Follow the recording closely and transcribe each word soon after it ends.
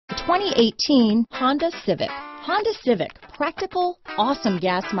2018 Honda Civic. Honda Civic, practical, awesome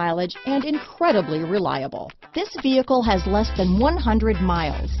gas mileage, and incredibly reliable. This vehicle has less than 100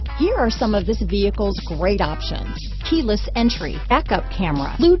 miles. Here are some of this vehicle's great options: keyless entry, backup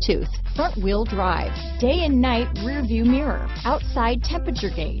camera, Bluetooth, front wheel drive, day and night rear view mirror, outside temperature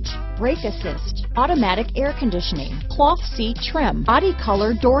gauge, brake assist, automatic air conditioning, cloth seat trim, body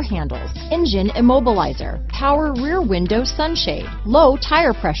color door handles, engine immobilizer, power rear window sunshade, low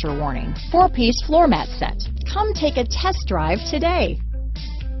tire pressure warning, 4-piece floor mat set. Come take a test drive today.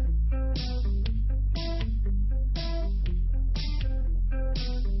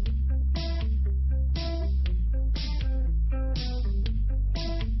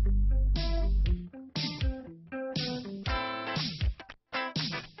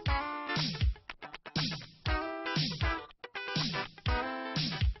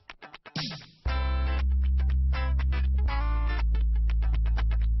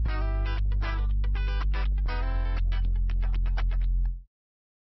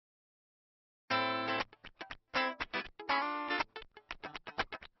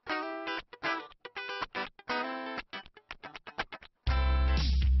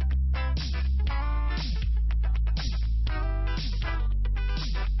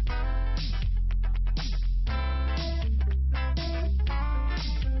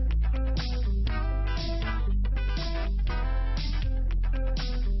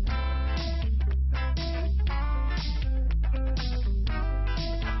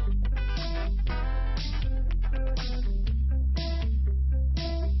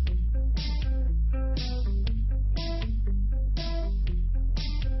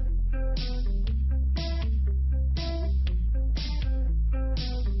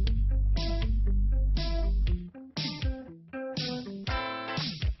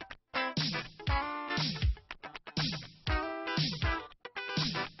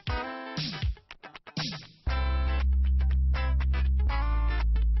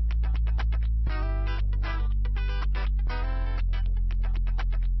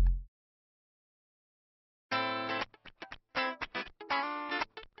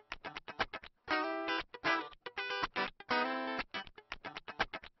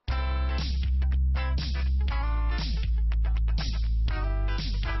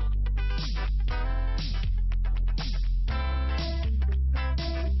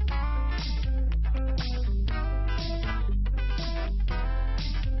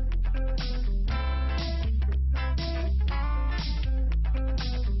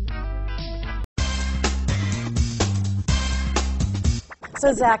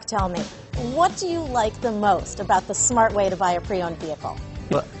 So Zach, tell me, what do you like the most about the smart way to buy a pre-owned vehicle?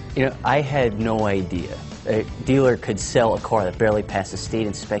 Well, I had no idea a dealer could sell a car that barely passed a state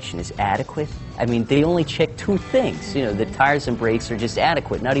inspection as adequate. I mean, they only check two things. The tires and brakes are just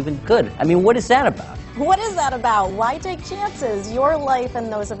adequate, not even good. I mean, what is that about? What is that about? Why take chances? Your life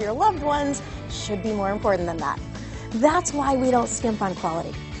and those of your loved ones should be more important than that. That's why we don't skimp on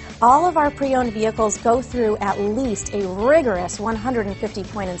quality. All of our pre-owned vehicles go through at least a rigorous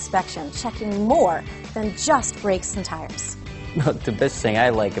 150-point inspection, checking more than just brakes and tires. The best thing I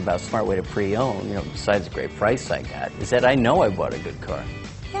like about Smart Way to Pre-Own, besides the great price I got, is that I know I bought a good car.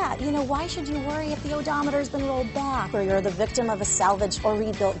 Yeah, why should you worry if the odometer's been rolled back, or you're the victim of a salvaged or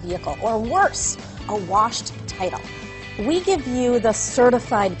rebuilt vehicle, or worse, a washed title? We give you the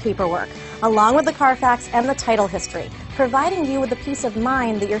certified paperwork, along with the Carfax and the title history, providing you with the peace of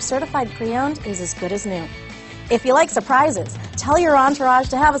mind that your certified pre-owned is as good as new. If you like surprises, tell your entourage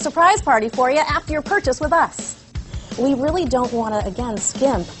to have a surprise party for you after your purchase with us. We really don't want to, again,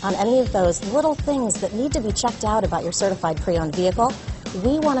 skimp on any of those little things that need to be checked out about your certified pre-owned vehicle.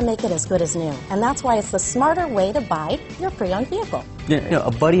 We want to make it as good as new, and that's why it's the smarter way to buy your pre-owned vehicle.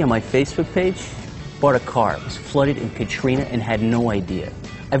 A buddy on my Facebook page bought a car. It was flooded in Katrina and had no idea.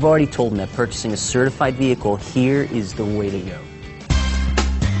 I've already told him that purchasing a certified vehicle here is the way to go.